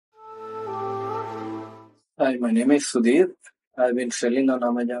Hi, my name is Sudheer. I've been selling on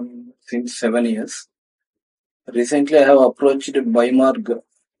Amazon since 7 years. Recently, I have approached BUYMARG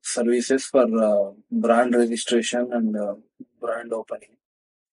services for brand registration and brand opening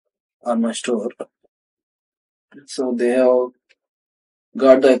on my store. So they have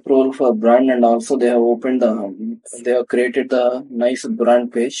got the approval for brand, and also they have they have created the nice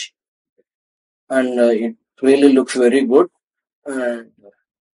brand page, and it really looks very good. And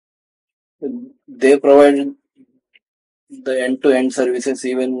they provide the end-to-end services.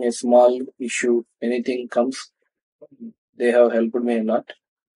 Even a small issue, anything comes, they have helped me a lot.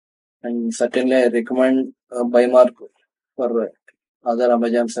 And certainly I recommend BuyMark for other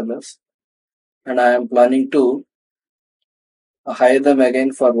Amazon sellers. And I am planning to hire them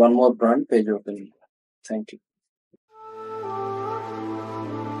again for one more brand page opening. Thank you.